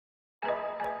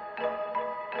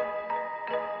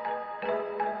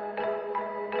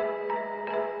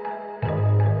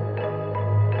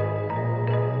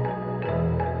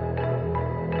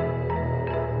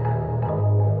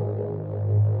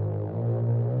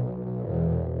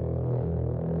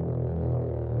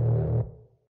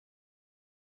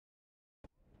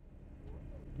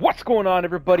What's going on,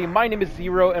 everybody? My name is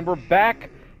Zero, and we're back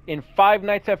in Five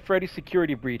Nights at Freddy's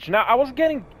Security Breach. Now, I was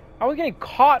getting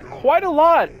caught quite a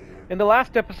lot in the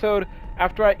last episode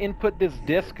after I input this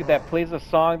disc that plays a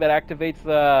song that activates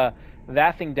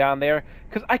that thing down there,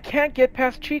 because I can't get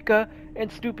past Chica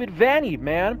and stupid Vanny,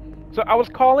 man. So I was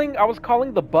calling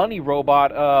the bunny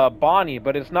robot Bonnie,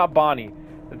 but it's not Bonnie.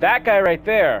 That guy right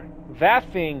there,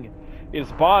 that thing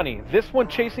is Bonnie. This one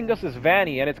chasing us is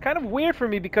Vanny, and it's kind of weird for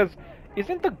me because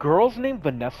isn't the girl's name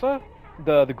Vanessa?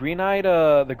 The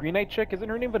green-eyed chick, isn't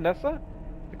her name Vanessa?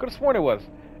 I could have sworn it was.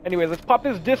 Anyway, let's pop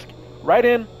this disc right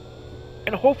in,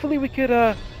 and hopefully we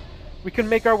can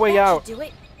make our way out. Do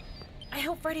it. I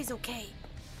hope Freddy's okay.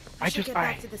 I should get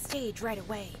back to the stage right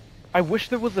away. I wish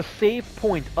there was a save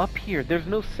point up here. There's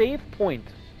no save point.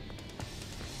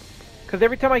 Cause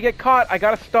every time I get caught, I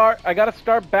gotta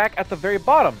start back at the very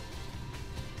bottom.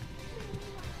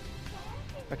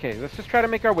 Okay, let's just try to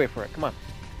make our way for it. Come on.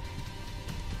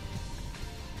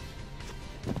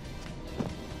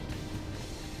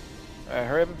 Alright,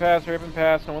 hurry up and pass, hurry up and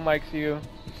pass. No one likes you. You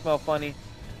smell funny.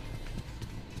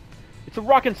 It's a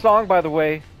rockin' song, by the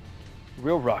way.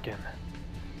 Real rockin'.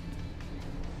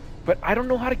 But I don't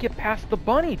know how to get past the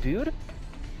bunny, dude.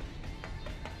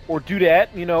 Or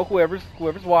dudette, you know, whoever's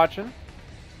watching.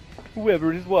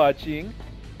 Whoever is watching.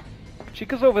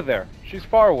 Chica's over there. She's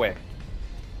far away.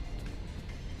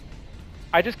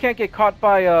 I just can't get caught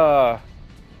by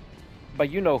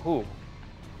you know who.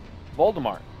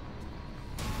 Voldemort.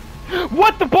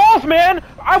 What the balls, man?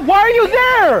 Why are you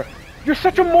there? You're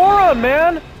such a moron,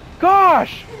 man.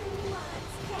 Gosh.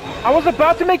 I was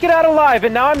about to make it out alive,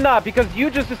 and now I'm not because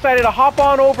you just decided to hop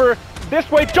on over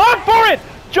this way. Jump for it!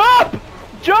 Jump!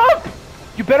 Jump!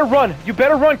 You better run. You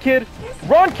better run, kid.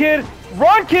 Run, kid.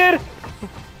 Run, kid.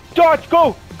 Dodge,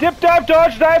 go. Dip, dive,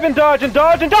 dodge, dive, and dodge, and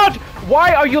dodge, and dodge.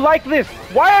 Why are you like this?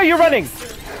 Why are you running?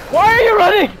 Why are you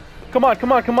running? Come on,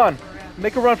 come on, come on.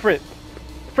 Make a run for it.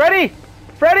 Freddy!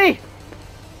 Freddy!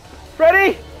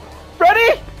 Freddy!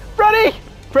 Freddy! Freddy!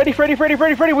 Freddy, Freddy, Freddy,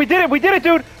 Freddy, Freddy. We did it,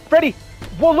 dude. Freddy.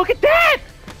 Whoa, look at that!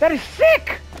 That is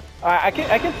sick! I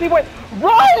can see what...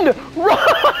 Run!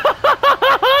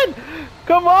 Run!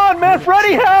 Come on, man!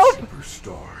 Freddy, help!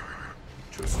 Superstar.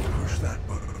 Just push that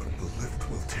button. The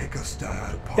lift will take us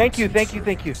down. Thank you, thank you,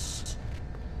 thank you.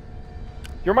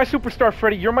 You're my superstar,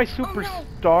 Freddy. You're my superstar. Oh,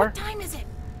 no. What time is it?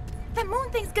 That moon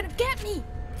thing's gonna get me.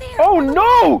 There. Oh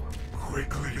no!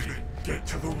 Quickly, get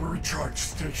to the recharge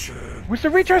station. Where's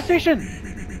the recharge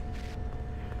station?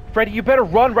 Freddy, you better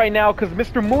run right now, because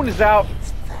Mr. Moon is out.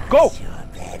 Go!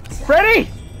 Freddy!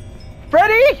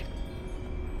 Freddy!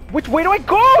 Which way do I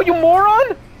go, you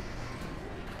moron?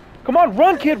 Come on,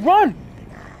 run, kid, run!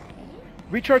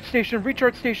 Recharge station,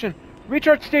 recharge station,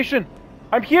 recharge station.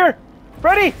 I'm here!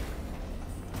 Freddy!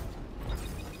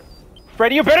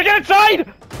 Freddy, you better get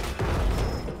inside!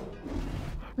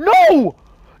 No!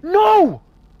 No!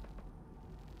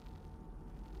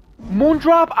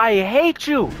 Moondrop, I hate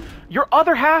you! Your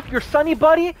other half, your Sunny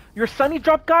buddy, your Sunny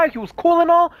Drop guy, he was cool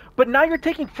and all, but now you're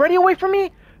taking Freddy away from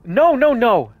me? No, no,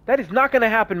 no. That is not gonna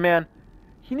happen, man.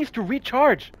 He needs to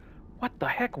recharge. What the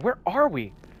heck? Where are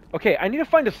we? Okay, I need to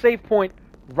find a save point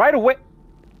right away.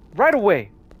 Right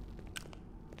away.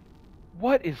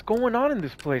 What is going on in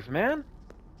this place, man?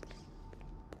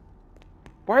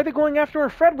 Why are they going after our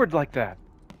Fredward like that?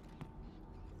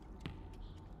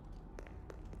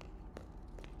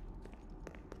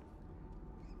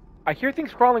 I hear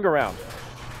things crawling around.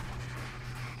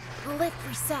 The lift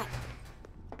reset.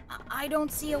 I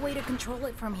don't see a way to control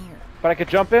it from here. But I could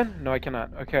jump in? No, I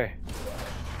cannot. Okay.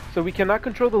 So we cannot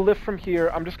control the lift from here.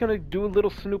 I'm just gonna do a little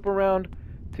snoop around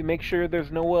to make sure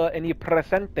there's no any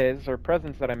presentes or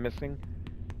presents that I'm missing,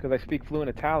 because I speak fluent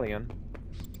Italian.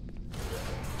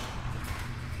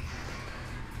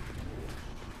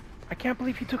 I can't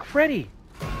believe he took Freddy.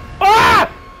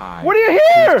 Ah! What are you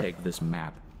here? Please take this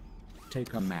map.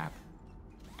 Take a map.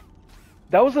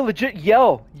 That was a legit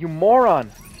yell, you moron.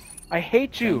 I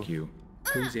hate you. Thank you.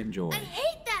 Please enjoy. I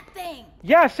hate that thing.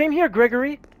 Yeah, same here,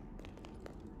 Gregory.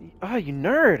 Ah, you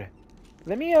nerd.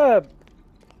 Let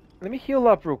me heal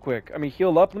up real quick. I mean,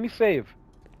 heal up. Let me save.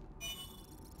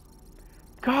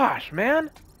 Gosh,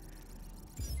 man.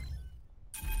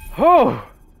 Oh.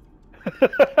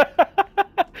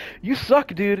 You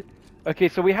suck, dude. Okay,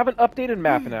 so we have an updated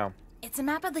map now. It's a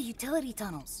map of the utility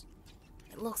tunnels.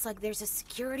 It looks like there's a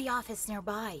security office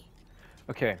nearby.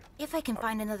 Okay. If I can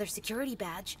find another security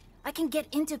badge, I can get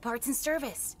into parts and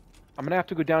service. I'm gonna have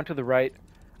to go down to the right.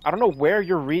 I don't know where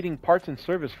you're reading parts and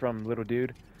service from, little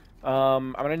dude.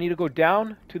 I'm gonna need to go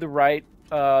down to the right.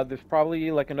 There's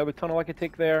probably like another tunnel I could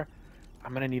take there.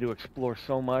 I'm gonna need to explore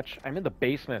so much. I'm in the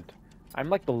basement. I'm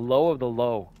like the low of the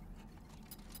low.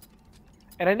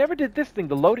 And I never did this thing,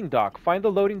 the loading dock. Find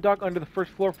the loading dock under the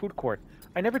first floor food court.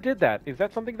 I never did that. Is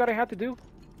that something that I had to do?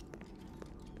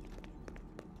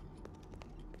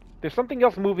 There's something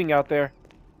else moving out there,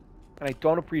 and I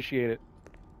don't appreciate it.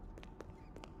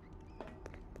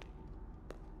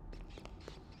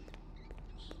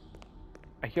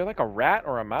 I hear like a rat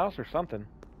or a mouse or something.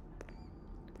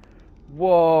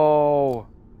 Whoa!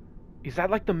 Is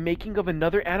that like the making of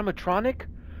another animatronic?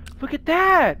 Look at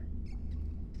that!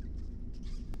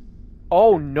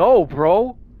 Oh no,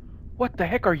 bro! What the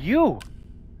heck are you?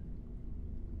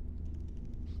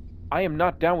 I am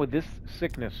not down with this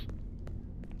sickness.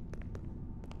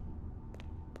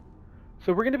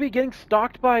 So we're gonna be getting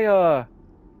stalked by,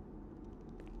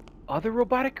 other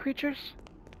robotic creatures?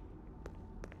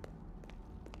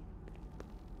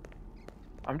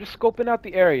 I'm just scoping out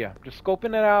the area. Just scoping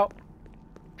it out.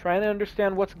 Trying to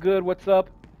understand what's good, what's up.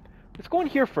 Let's go in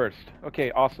here first. Okay,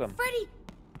 awesome. Freddy!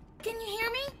 Can you hear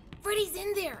me? Freddy's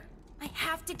in there. I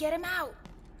have to get him out.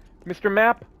 Mr.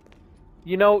 Map,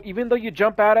 you know, even though you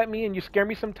jump out at me and you scare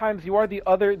me sometimes, you are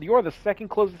the second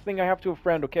closest thing I have to a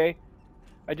friend, okay?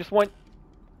 I just want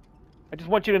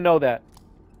you to know that.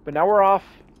 But now we're off.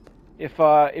 If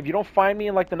you don't find me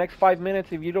in like the next 5 minutes,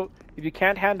 if you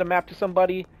can't hand the map to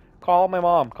somebody, call my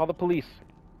mom, call the police.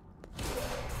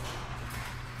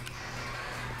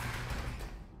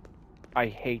 I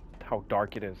hate how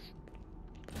dark it is.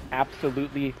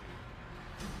 Absolutely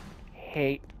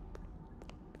hate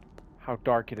how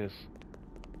dark it is.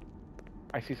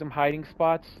 I see some hiding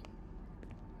spots.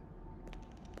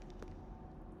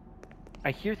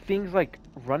 I hear things like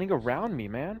running around me,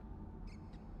 man.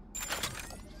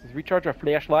 Let's recharge our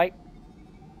flashlight.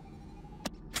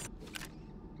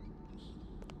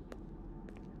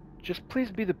 Just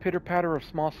please be the pitter-patter of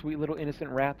small, sweet little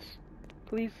innocent rats.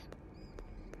 Please.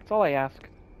 That's all I ask.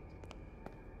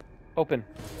 Open.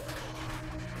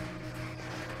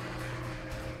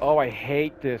 Oh, I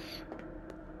hate this.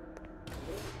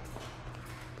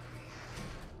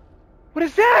 What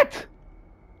is that?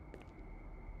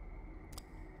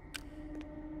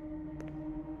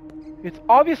 It's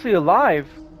obviously alive.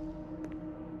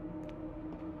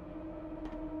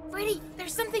 Freddy,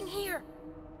 there's something here.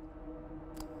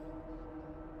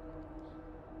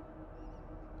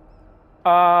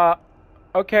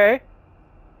 Okay.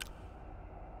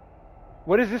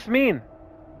 What does this mean?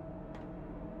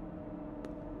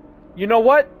 You know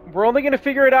what? We're only gonna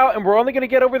figure it out, and we're only gonna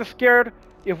get over the scared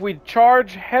if we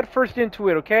charge headfirst into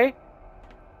it, okay?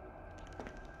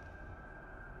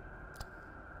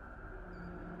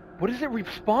 What does it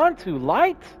respond to?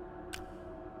 Light?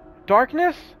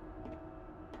 Darkness?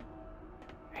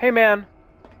 Hey man,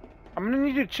 I'm gonna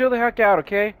need you to chill the heck out,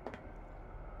 okay?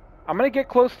 I'm gonna get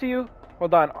close to you.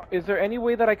 Hold on, is there any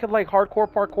way that I could like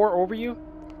hardcore parkour over you?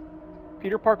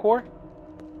 Peter parkour?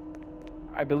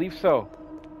 I believe so.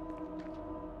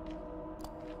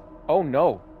 Oh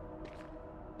no.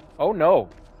 Oh no.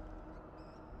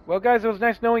 Well guys, it was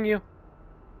nice knowing you.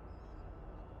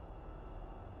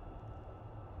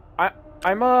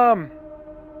 I'm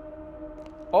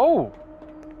oh.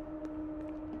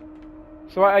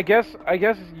 So I guess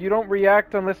you don't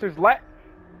react unless there's light.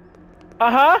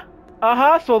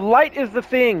 So light is the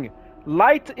thing.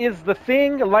 Light is the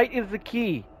thing, light is the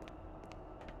key.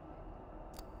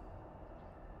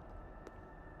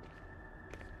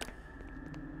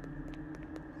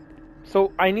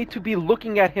 So I need to be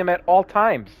looking at him at all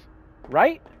times,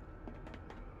 right?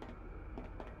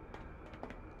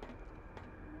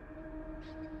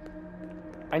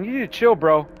 I need you to chill,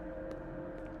 bro.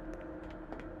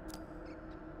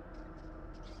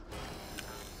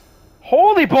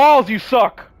 Holy balls, you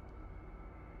suck!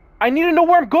 I need to know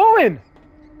where I'm going!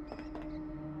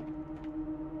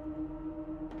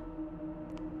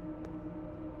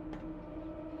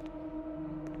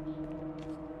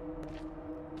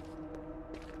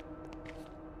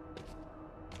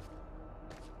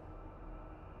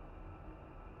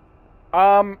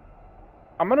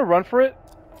 I'm gonna run for it.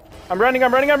 I'm running!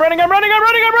 I'm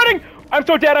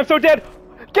so dead!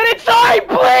 Get inside,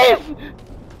 please!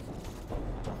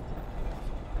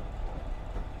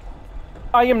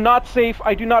 I am not safe.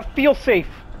 I do not feel safe.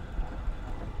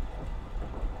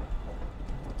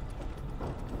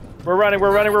 We're running.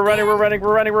 Run.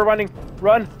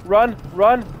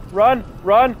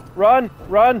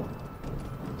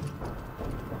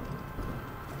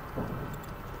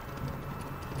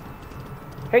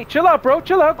 Hey, chill out, bro.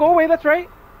 Chill out. Go away. That's right.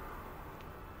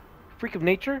 Freak of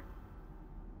nature.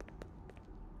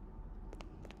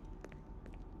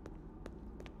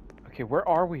 Okay, where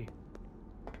are we?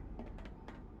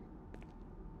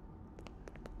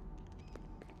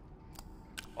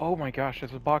 Oh my gosh,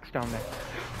 there's a box down there.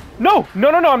 No!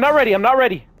 No, no, no, I'm not ready. I'm not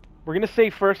ready. We're gonna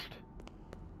save first.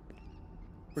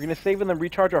 We're gonna save and then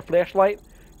recharge our flashlight.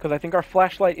 Because I think our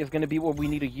flashlight is gonna be what we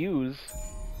need to use.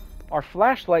 Our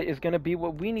flashlight is gonna be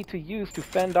what we need to use to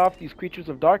fend off these creatures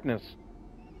of darkness.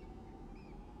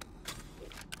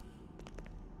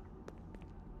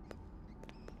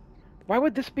 Why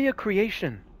would this be a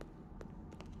creation?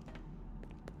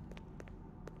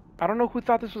 I don't know who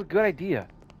thought this was a good idea.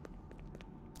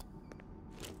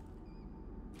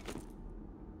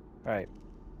 Alright.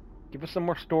 Give us some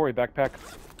more story, backpack.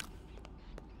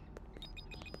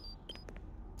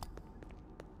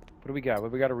 What do we got? What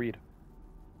do we got to read?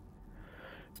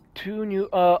 2 new,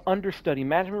 understudy,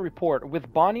 management report.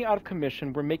 With Bonnie out of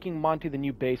commission, we're making Monty the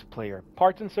new bass player.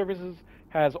 Parts and Services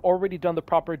has already done the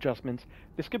proper adjustments.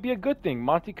 This could be a good thing.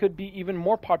 Monty could be even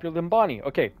more popular than Bonnie.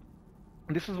 Okay.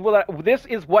 This is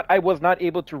what I was not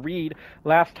able to read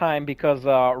last time because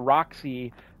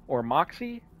Roxy, or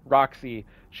Moxie? Roxy,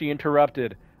 she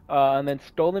interrupted. And then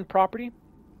stolen property?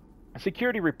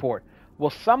 Security report. Well,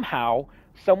 somehow,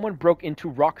 someone broke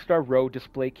into Rockstar Row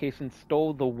display case and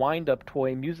stole the wind-up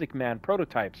toy Music Man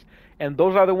prototypes. And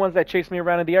those are the ones that chased me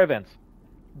around in the air vents.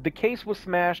 The case was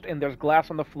smashed and there's glass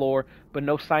on the floor, but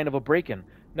no sign of a break-in.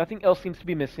 Nothing else seems to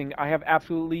be missing. I have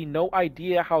absolutely no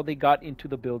idea how they got into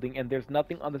the building, and there's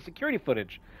nothing on the security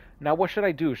footage. Now, what should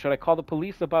I do? Should I call the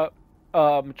police about...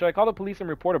 should I call the police and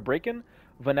report a break-in?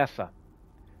 Vanessa.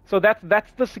 So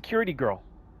that's the security girl.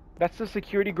 That's the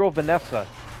security girl, Vanessa.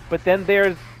 But then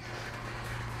there's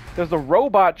a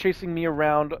robot chasing me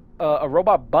around, a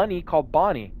robot bunny called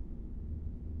Bonnie.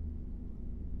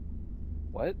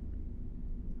 What?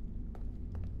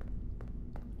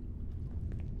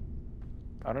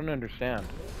 I don't understand.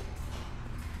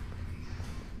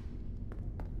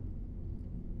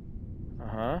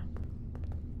 Uh-huh.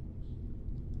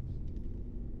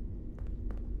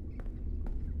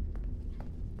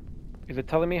 Is it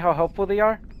telling me how helpful they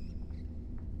are?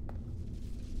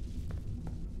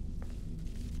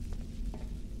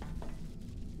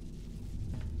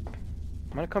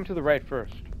 I'm gonna come to the right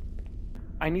first.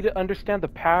 I need to understand the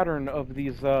pattern of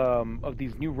these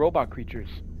new robot creatures.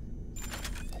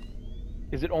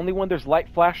 Is it only when there's light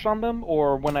flash on them,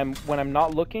 or when I'm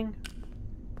not looking?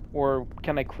 Or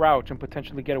can I crouch and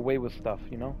potentially get away with stuff,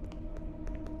 you know?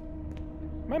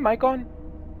 Is my mic on?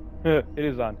 It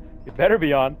is on. It better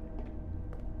be on.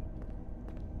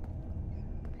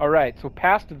 Alright, so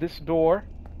past this door,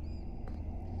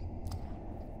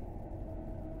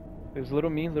 there's little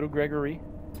me, little Gregory.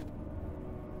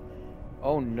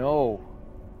 Oh no.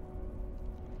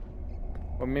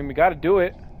 I mean, we gotta do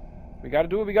it. We gotta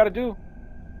do what we gotta do.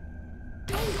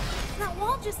 Hey, that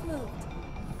wall just moved.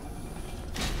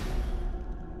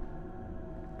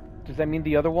 Does that mean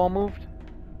the other wall moved?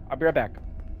 I'll be right back.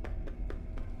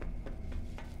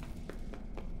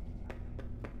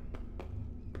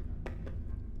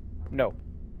 No.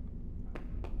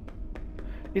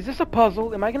 Is this a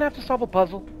puzzle? Am I gonna have to solve a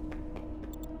puzzle?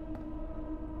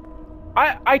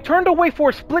 I turned away for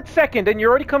a split second and you're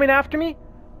already coming after me?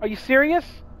 Are you serious?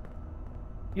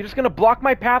 You're just gonna block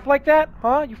my path like that?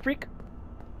 Huh, you freak?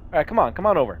 Alright, come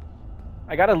on over.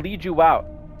 I gotta lead you out.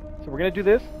 So we're gonna do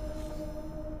this.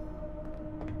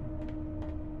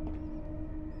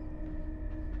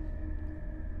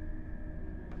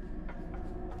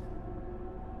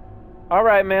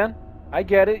 Alright, man. I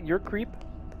get it. You're a creep.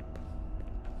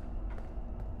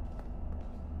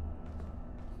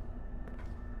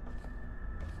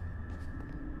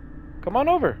 Come on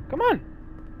over. Come on.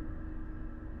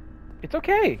 It's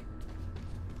okay.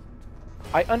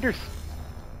 I understand.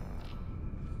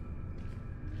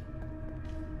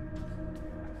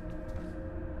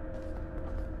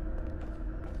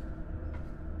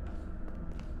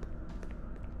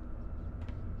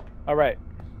 Alright.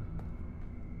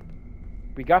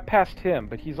 We got past him,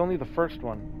 but he's only the first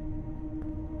one.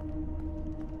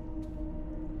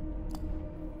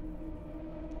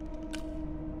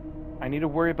 I need to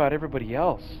worry about everybody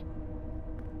else.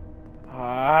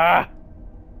 Ah!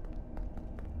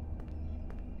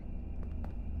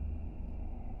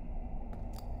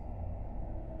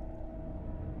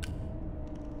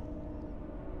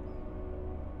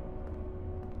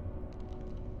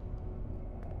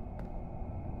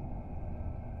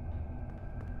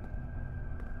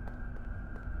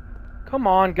 Come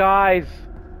on, guys.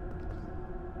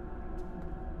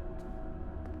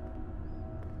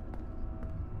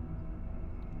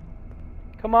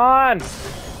 Come on.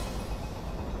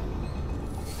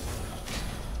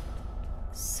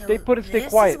 So stay put and stay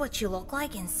quiet. This is what you look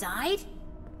like inside?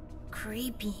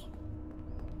 Creepy.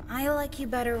 I like you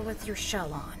better with your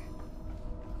shell on.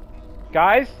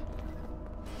 Guys,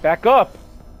 back up.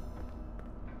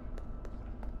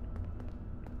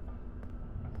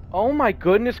 Oh my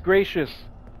goodness gracious.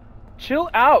 Chill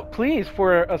out, please,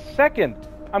 for a second.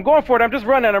 I'm going for it. I'm just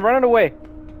running. I'm running away.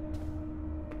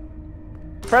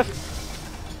 Press.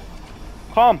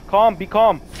 Calm, calm, be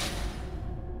calm.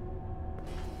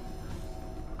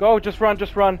 Go, just run,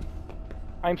 just run.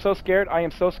 I'm so scared. I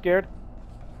am so scared.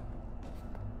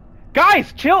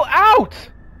 Guys, chill out!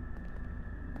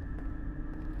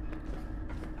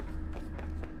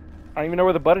 I don't even know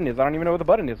where the button is. I don't even know where the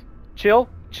button is. Chill,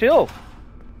 chill.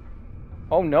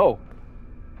 Oh no.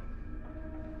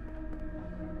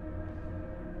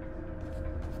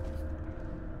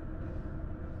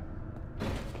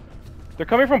 They're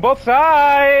coming from both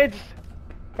sides!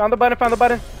 Found the button, found the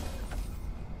button.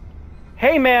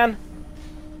 Hey, man!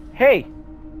 Hey!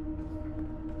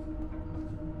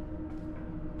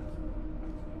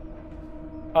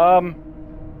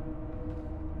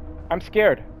 I'm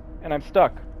scared, and I'm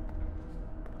stuck.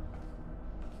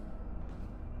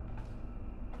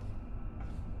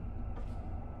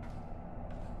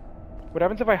 What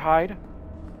happens if I hide?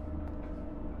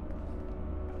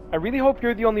 I really hope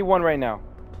you're the only one right now.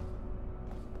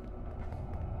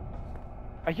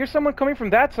 I hear someone coming from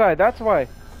that side, that's why.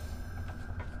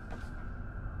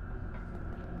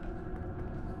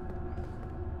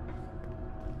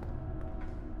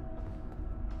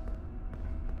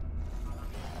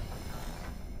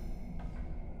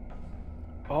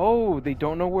 Oh, they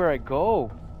don't know where I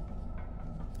go.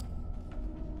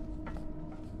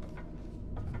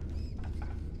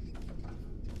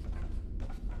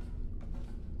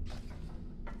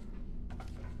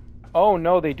 Oh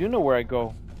no, they do know where I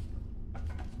go.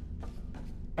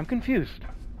 I'm confused.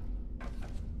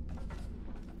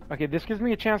 Okay, this gives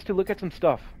me a chance to look at some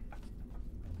stuff.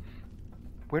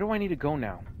 Where do I need to go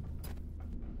now?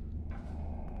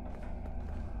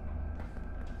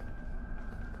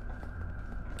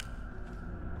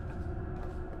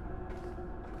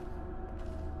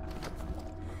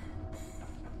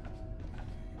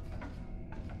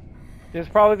 This is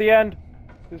probably the end.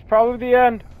 This is probably the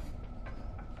end.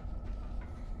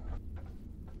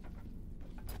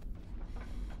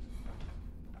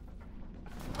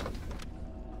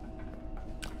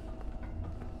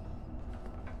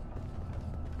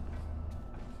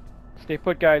 Stay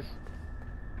put, guys.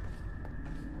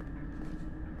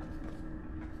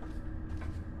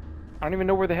 I don't even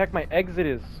know where the heck my exit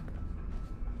is.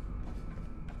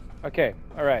 Okay,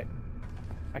 alright.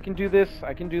 I can do this,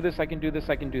 I can do this, I can do this,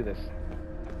 I can do this.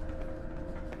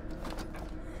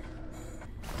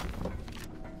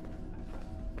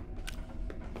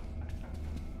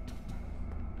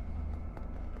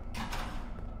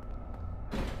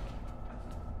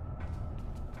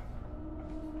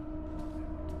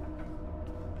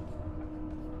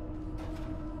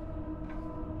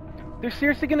 They're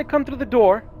seriously gonna come through the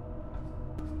door?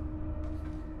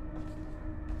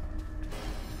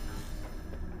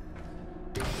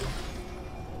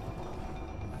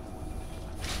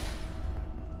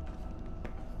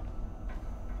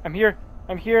 I'm here.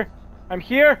 I'm here. I'm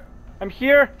here. I'm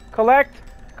here. Collect.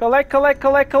 Collect, collect,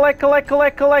 collect, collect, collect,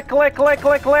 collect, collect, collect, collect,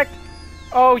 collect, collect.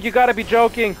 Oh, you gotta be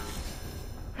joking.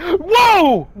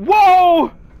 Whoa!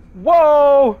 Whoa!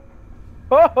 Whoa!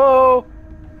 Oh!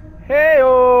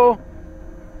 Hey-oh!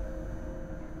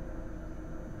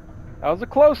 That was a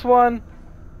close one.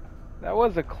 That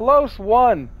was a close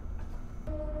one.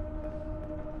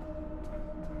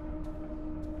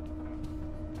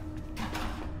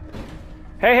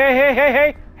 Hey, hey, hey, hey,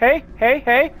 hey, hey, hey,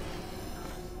 hey.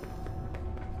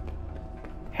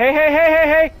 Hey, hey, hey, hey,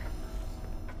 hey.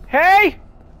 Hey!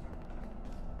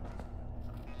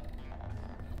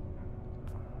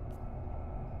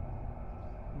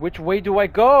 Which way do I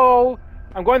go?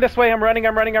 I'm going this way. I'm running,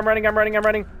 I'm running, I'm running, I'm running, I'm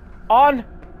running. On!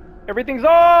 Everything's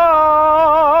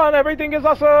on! Everything is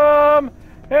awesome!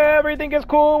 Everything is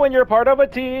cool when you're part of a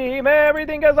team.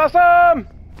 Everything is awesome!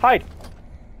 Hide.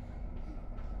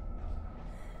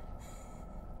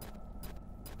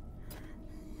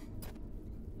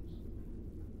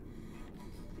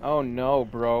 Oh no,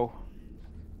 bro.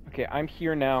 Okay, I'm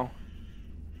here now.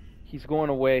 He's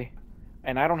going away.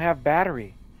 And I don't have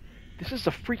battery. This is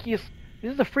the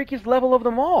freakiest level of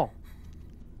them all.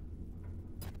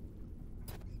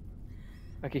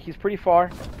 Okay, he's pretty far.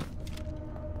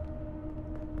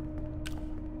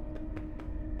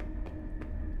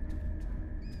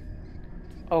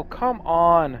 Oh, come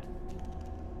on.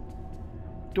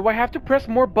 Do I have to press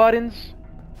more buttons?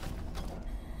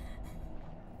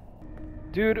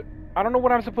 Dude, I don't know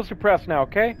what I'm supposed to press now,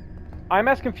 okay? I'm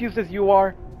as confused as you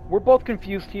are. We're both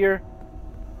confused here.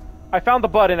 I found the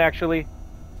button, actually.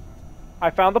 I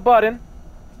found the button.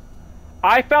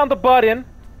 I found the button.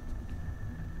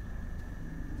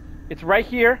 It's right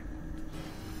here.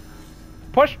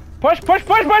 Push, push, push,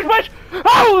 push, push, push!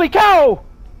 Holy cow!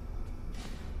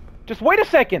 Just wait a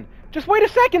second. Just wait a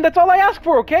second. That's all I ask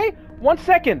for, okay? 1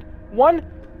 second. 1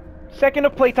 second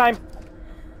of playtime.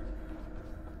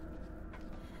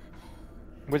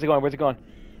 Where's it going? Where's it going?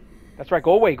 That's right.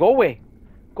 Go away. Go away.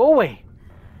 Go away.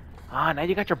 Ah, now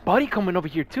you got your buddy coming over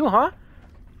here too, huh?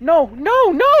 No,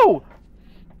 no, no!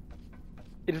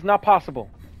 It is not possible.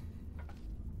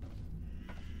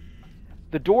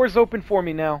 The door's open for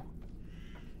me now.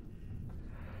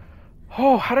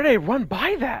 Oh, how did I run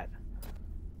by that?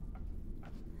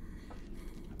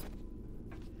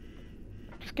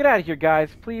 Just get out of here, guys.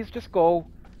 Please, just go.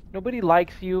 Nobody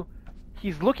likes you.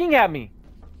 He's looking at me.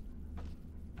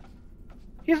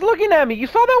 He's looking at me. You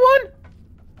saw that one?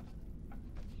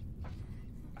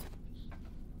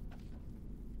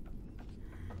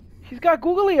 He's got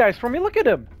googly eyes for me. Look at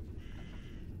him.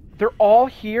 They're all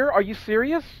here? Are you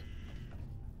serious?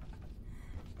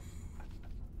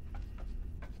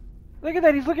 Look at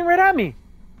that. He's looking right at me.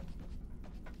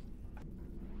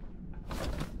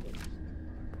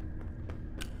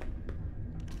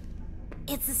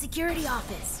 It's the security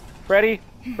office. Freddy,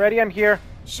 Freddy, I'm here.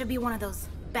 Should be one of those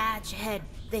badge head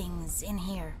things in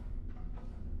here.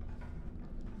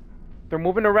 They're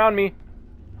moving around me.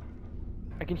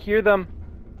 I can hear them.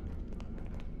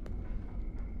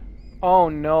 Oh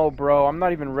no, bro. I'm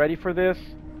not even ready for this.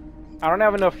 I don't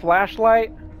have enough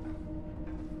flashlight.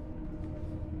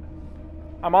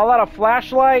 I'm all out of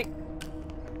flashlight.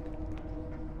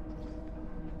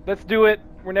 Let's do it.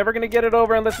 We're never gonna get it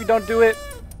over unless we don't do it.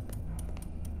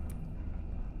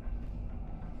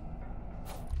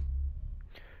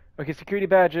 Okay, security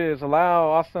badges. Allow.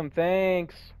 Awesome.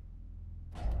 Thanks.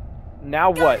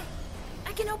 Now what?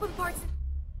 I can open parts.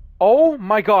 Oh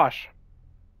my gosh.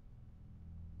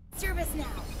 Service now.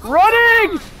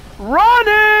 Running!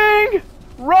 Running!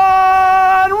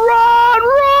 Run! Run!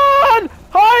 Run!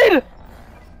 Hide!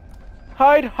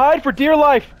 Hide! Hide for dear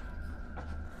life!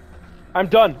 I'm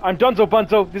done. I'm donezo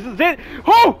bunzo. This is it.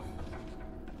 Oh!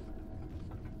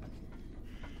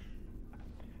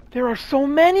 There are so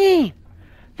many!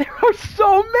 There are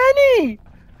so many!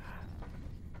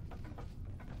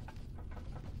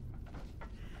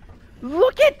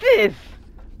 Look at this!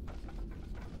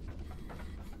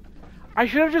 I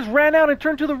should have just ran out and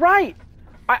turned to the right.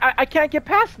 I can't get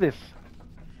past this.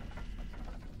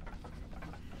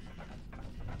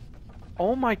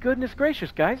 Oh my goodness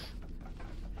gracious, guys.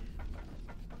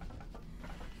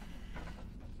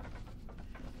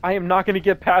 I am not going to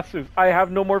get past this. I have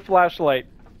no more flashlight.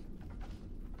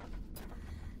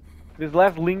 This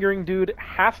last lingering dude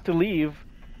has to leave.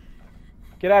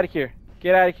 Get out of here.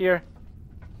 Get out of here.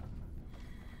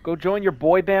 Go join your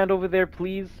boy band over there,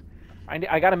 please.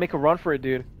 I gotta make a run for it,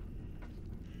 dude.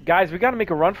 Guys, we gotta make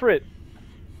a run for it.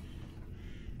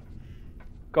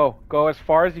 Go. Go as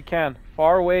far as you can.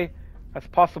 Far away as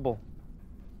possible.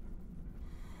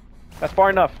 That's far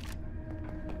enough.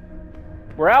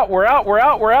 We're out, we're out, we're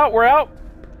out, we're out, we're out.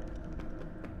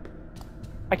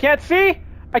 I can't see!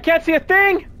 I can't see a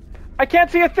thing! I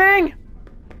can't see a thing!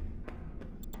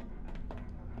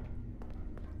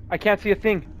 I can't see a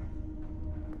thing.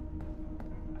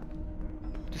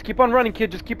 Just keep on running,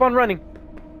 kid. Just keep on running.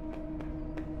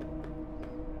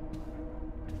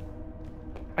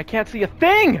 I can't see a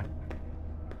thing!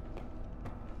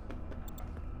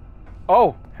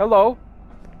 Oh, hello.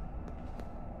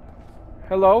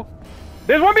 Hello.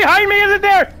 There's one behind me, isn't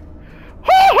there?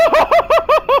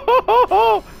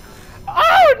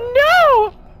 Oh,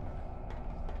 no!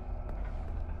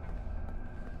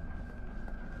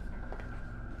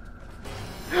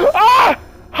 Ah!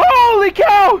 Holy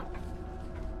cow!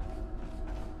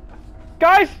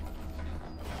 Guys!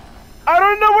 I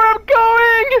don't know where I'm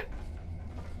going!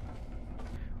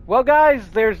 Well, guys,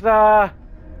 there's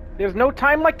no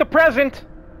time like the present.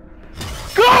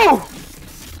 Go!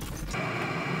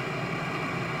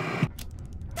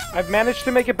 I've managed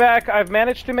to make it back. I've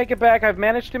managed to make it back. I've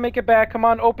managed to make it back. Come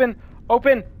on, open.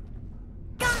 Open.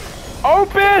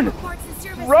 Open!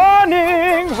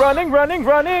 Running! Running, running,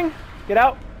 running. Get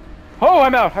out. Oh,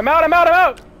 I'm out. I'm out. I'm out. I'm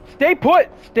out. Stay put.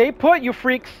 Stay put, you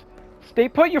freaks. Stay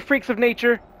put, you freaks of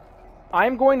nature.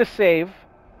 I'm going to save.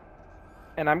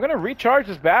 And I'm going to recharge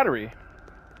this battery.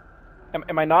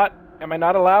 Am I not? Am I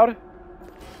not allowed?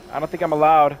 I don't think I'm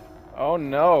allowed. Oh,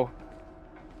 no.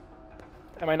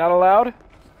 Am I not allowed?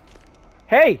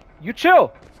 Hey, you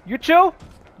chill. You chill.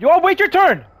 You all wait your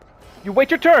turn. You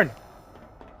wait your turn.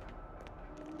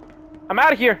 I'm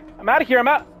out of here. I'm out of here. I'm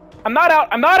out. I'm not out.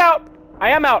 I'm not out. I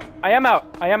am out. I am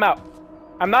out. I am out.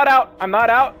 I'm not out. I'm not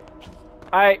out.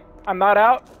 I'm not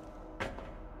out.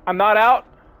 I'm not out.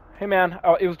 Hey man,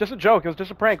 oh, it was just a joke. It was just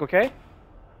a prank, okay?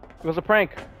 It was a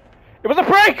prank. It was a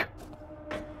prank!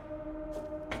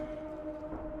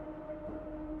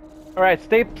 Alright,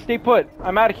 stay put.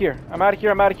 I'm out of here. I'm out of here.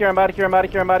 I'm out of here. I'm out of here. I'm out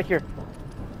of here. I'm out of here.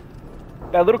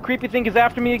 That little creepy thing is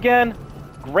after me again.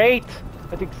 Great.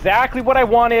 That's exactly what I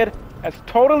wanted. That's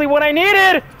totally what I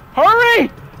needed. Hurry!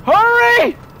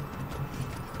 Hurry!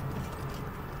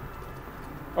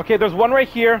 Okay, there's one right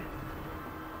here.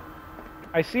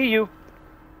 I see you.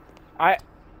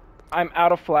 I'm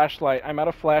out of flashlight. I'm out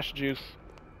of flash juice.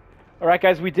 Alright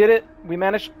guys, we did it. We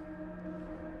managed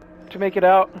to make it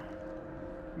out.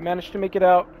 We managed to make it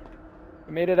out.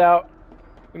 We made it out.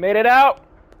 We made it out!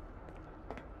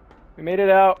 We made it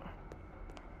out.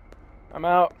 I'm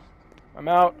out. I'm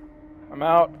out. I'm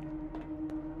out.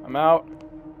 I'm out.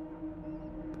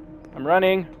 I'm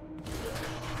running.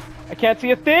 I can't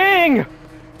see a thing!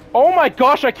 Oh my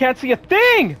gosh, I can't see a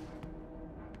thing!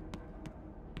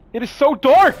 It is so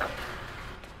dark!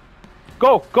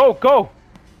 Go, go, go!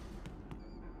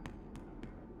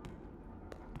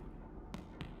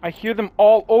 I hear them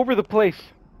all over the place.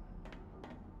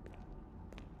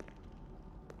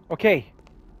 Okay.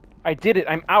 I did it.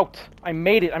 I'm out. I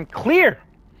made it. I'm clear!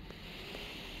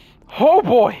 Oh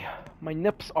boy! My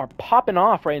nips are popping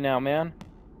off right now, man.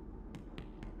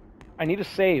 I need to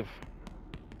save.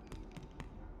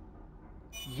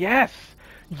 Yes!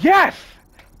 Yes!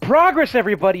 Progress,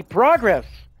 everybody! Progress!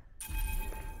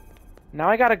 Now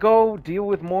I gotta go deal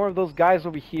with more of those guys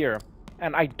over here.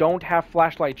 And I don't have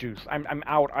flashlight juice. I'm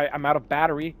out. I'm out of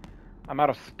battery. I'm out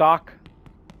of stock.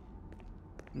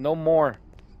 No more.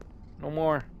 No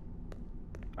more.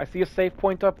 I see a save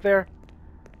point up there.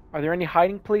 Are there any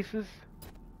hiding places?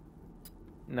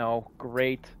 No.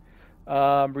 Great.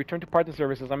 Return to parts and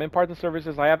services. I'm in parts and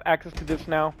services. I have access to this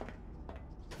now.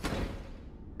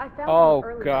 I found Oh, him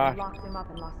earlier gosh. and locked him up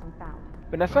and lost him found.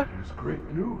 Vanessa? That is great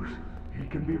news. He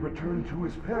can be returned to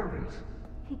his parents.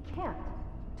 He can't.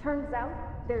 Turns out,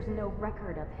 there's no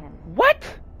record of him. What?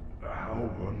 How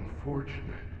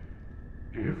unfortunate.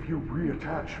 If you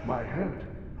reattach my head,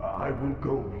 I will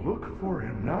go look for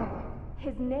him now.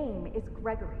 His name is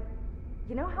Gregory.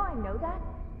 You know how I know that?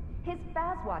 His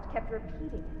Fazwatch kept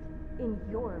repeating it in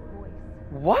your voice.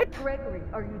 What? Gregory,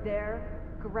 are you there?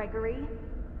 Gregory?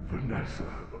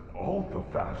 Vanessa, all the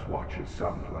fast watches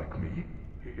sound like me.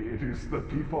 It is the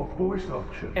default voice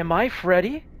option. Am I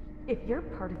Freddy? If you're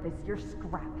part of this, you're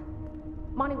scrap.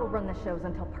 Monty will run the shows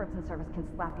until Parts and Service can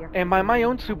slap your... Am I my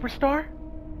own superstar?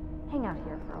 Hang out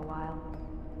here for a while.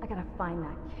 I gotta find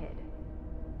that kid.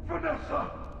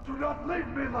 Vanessa, do not leave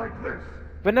me like this.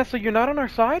 Vanessa, you're not on our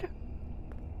side?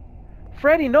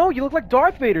 Freddy, no, you look like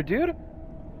Darth Vader, dude.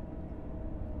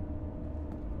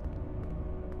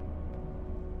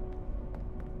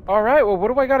 Alright, well,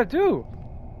 what do I gotta do?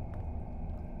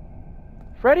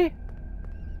 Freddy?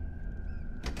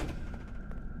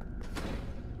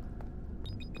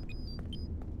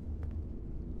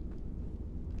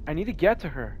 I need to get to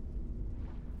her.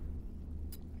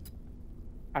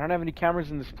 I don't have any cameras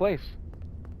in this place.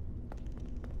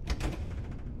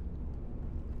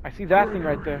 I see that thing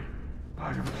right there.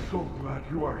 I am so glad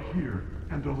you are here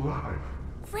and alive.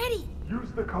 Freddy!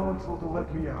 Use the console to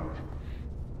let me out.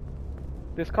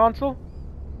 This console?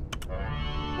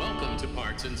 Welcome to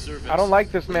Parts and Service. I don't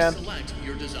like this, Please man. select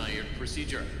your desired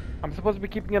procedure. I'm supposed to be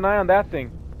keeping an eye on that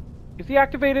thing. Is he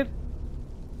activated?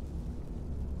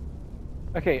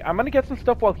 Okay, I'm gonna get some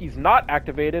stuff while he's not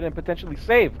activated and potentially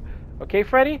save. Okay,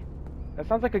 Freddy? That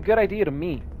sounds like a good idea to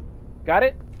me. Got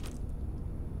it?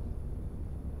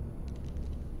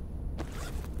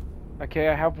 Okay,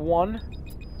 I have one.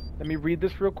 Let me read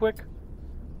this real quick.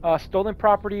 Stolen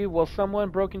property. Well, someone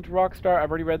broke into Rockstar. I've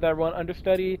already read that one.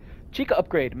 Understudy. Chica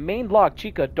upgrade. Main log.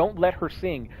 Chica, don't let her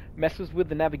sing. Messes with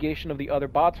the navigation of the other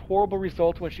bots. Horrible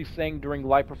results when she sang during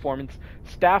live performance.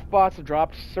 Staff bots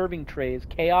dropped serving trays.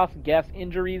 Chaos. Gas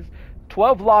injuries.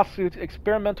 12 lawsuits.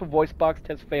 Experimental voice box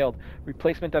test failed.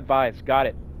 Replacement advised. Got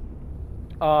it.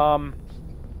 What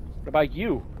about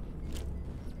you?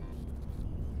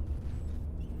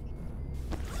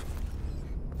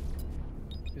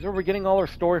 This is where we're getting all our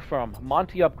story from.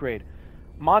 Monty upgrade.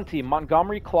 Monty,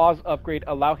 Montgomery claws upgrade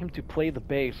allow him to play the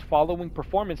bass. Following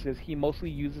performances, he mostly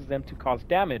uses them to cause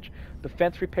damage. The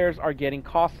fence repairs are getting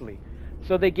costly.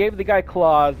 So they gave the guy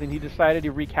claws and he decided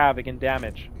to wreak havoc and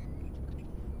damage.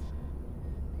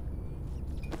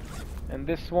 And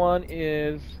this one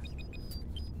is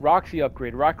Roxy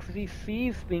upgrade. Roxy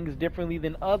sees things differently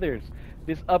than others.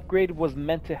 This upgrade was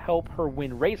meant to help her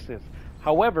win races.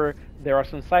 However, there are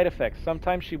some side effects.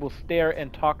 Sometimes she will stare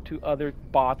and talk to other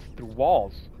bots through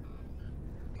walls.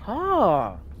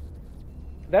 Huh.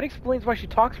 That explains why she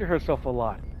talks to herself a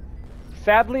lot.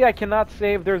 Sadly, I cannot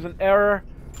save. There's an error,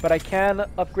 but I can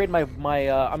upgrade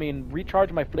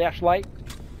recharge my flashlight,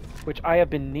 which I have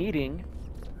been needing.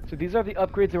 So these are the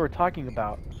upgrades they were talking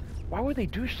about. Why would they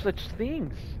do such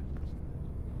things?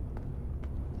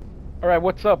 Alright,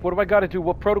 what's up? What do I gotta do?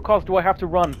 What protocols do I have to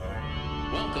run?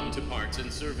 Welcome to Parts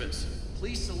and Service.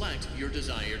 Please select your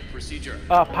desired procedure.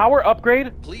 Power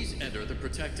upgrade? Please enter the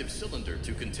protective cylinder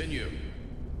to continue.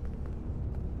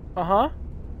 Uh-huh.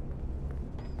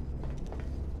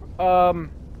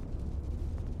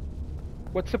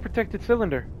 What's the protected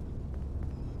cylinder?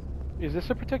 Is this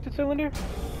a protected cylinder?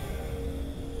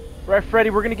 Right, Freddy,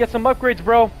 we're gonna get some upgrades,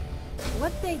 bro.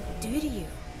 What'd they do to you?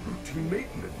 Routine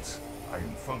maintenance. I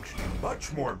am functioning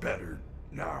much more better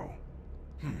now.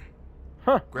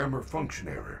 Huh. Grammar function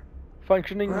error.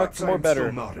 Functioning Perhaps much more I'm better.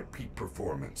 still not at peak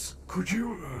performance. Could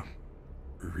you,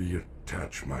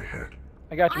 reattach my head?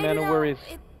 I got you, man, no worries.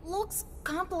 It looks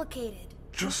complicated.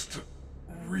 Just to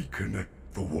reconnect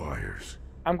the wires.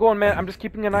 I'm going, man. I'm just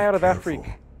keeping an eye out of that freak.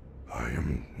 I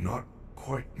am not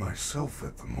quite myself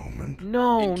at the moment.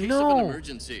 No, In case of an no.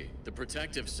 emergency, the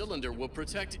protective cylinder will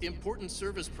protect important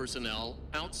service personnel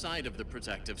outside of the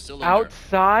protective cylinder.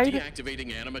 Outside?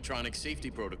 Deactivating animatronic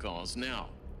safety protocols now.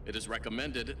 It is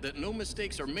recommended that no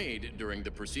mistakes are made during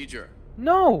the procedure.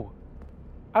 No.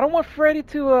 I don't want Freddy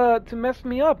to mess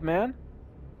me up, man.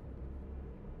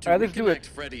 To Alright, let's do it. reconnect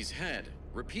Freddy's head,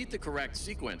 repeat the correct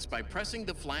sequence by pressing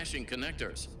the flashing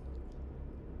connectors.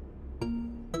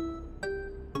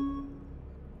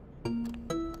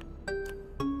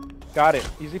 Got it.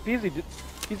 Easy peasy.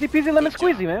 Easy peasy lemon Good job.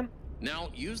 squeezy, man. Now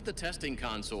use the testing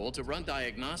console to run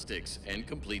diagnostics and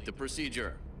complete the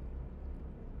procedure.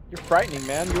 You're frightening,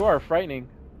 man. You are frightening.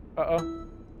 Uh-oh.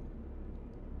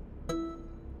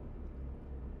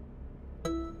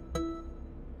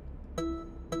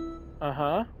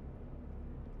 Uh-huh.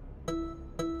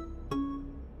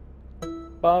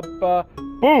 Ba-ba.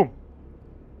 Boom!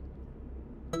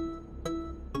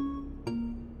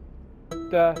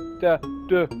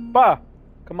 Ba!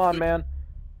 Come on, man.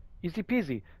 Easy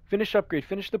peasy. Finish upgrade.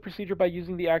 Finish the procedure by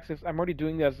using the access. I'm already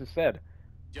doing that, as I said.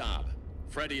 Job.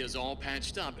 Freddy is all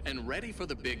patched up and ready for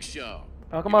the big show.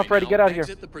 Oh, come You on, may Freddy, now get out of here.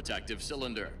 exit the protective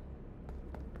cylinder.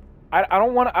 I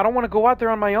don't want to go out there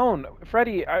on my own.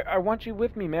 Freddy, I want you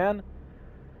with me, man.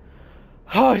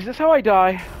 Oh, is this how I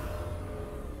die?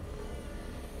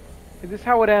 Is this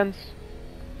how it ends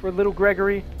for little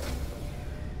Gregory?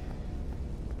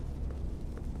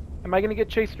 Am I gonna get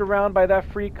chased around by that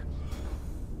freak?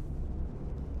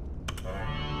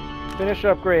 Finish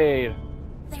upgrade.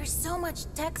 There's so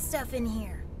much tech stuff in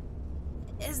here.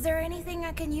 Is there anything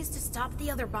I can use to stop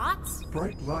the other bots?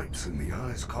 Bright lights in the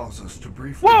eyes cause us to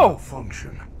briefly Whoa!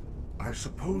 malfunction. I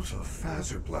suppose a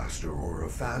phaser blaster or a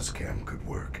phas cam could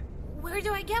work. Where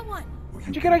do I get one? Well,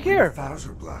 How'd you get out here?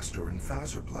 Phaser blaster and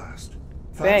phaser blast.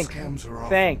 Thanks. Phas cams are often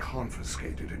Thanks.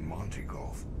 confiscated in Monte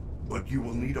Golf, but you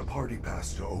will need a party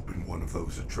pass to open one of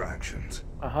those attractions.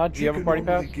 Uh-huh, do you have a party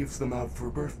Chica pass? normally gives them out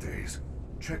for birthdays.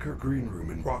 Check her green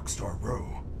room in Rockstar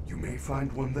Row. You may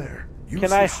find one there. Use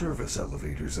Can I- the service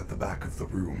elevators at the back of the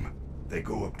room. They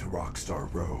go up to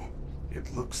Rockstar Row.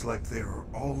 It looks like they're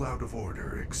all out of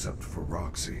order except for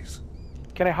Roxy's.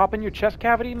 Can I hop in your chest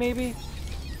cavity, maybe?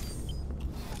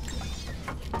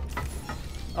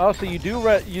 Oh, so you do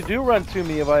run to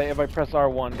me if I press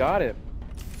R1. Got it.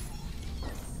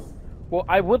 Well,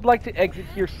 I would like to exit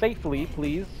here safely,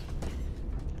 please.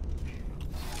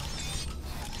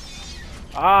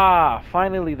 Ah,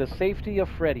 finally, the safety of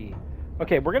Freddy.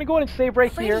 Okay, we're gonna go ahead and save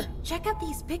right Freddy, here. check out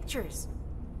these pictures.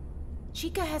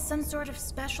 Chica has some sort of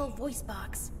special voice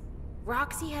box.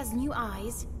 Roxy has new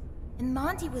eyes. And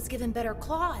Monty was given better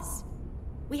claws.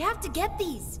 We have to get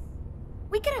these.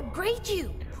 We can upgrade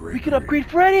you. We could upgrade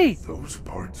Freddy! Those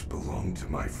parts belong to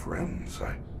my friends.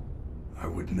 I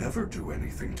would never do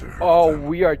anything to hurt Oh, them.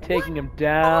 we are taking him All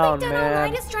down, they've done all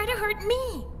man. night is try to hurt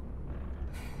me.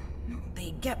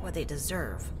 They get what they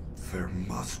deserve. There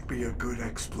must be a good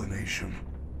explanation.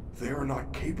 They are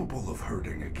not capable of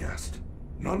hurting a guest.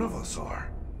 None of us are.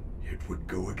 It would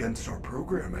go against our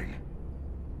programming.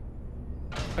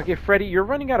 Okay, Freddy, you're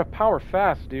running out of power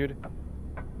fast, dude.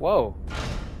 Whoa.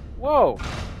 Whoa.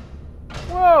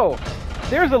 Whoa.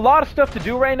 There's a lot of stuff to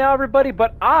do right now, everybody,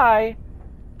 but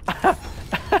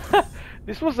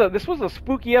this was a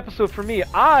spooky episode for me.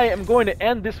 I am going to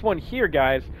end this one here,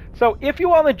 guys. So if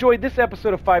you all enjoyed this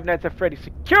episode of Five Nights at Freddy's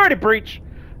Security Breach,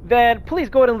 then please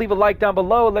go ahead and leave a like down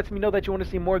below. It lets me know that you want to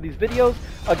see more of these videos.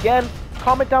 Again,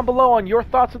 Comment down below on your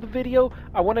thoughts of the video.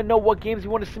 I want to know what games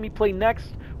you want to see me play next,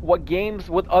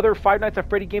 what other Five Nights at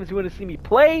Freddy games you want to see me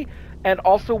play, and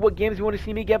also what games you want to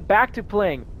see me get back to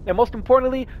playing. And most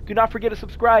importantly, do not forget to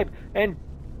subscribe and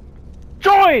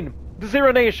join the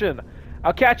Zero Nation.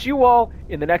 I'll catch you all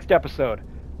in the next episode.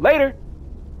 Later!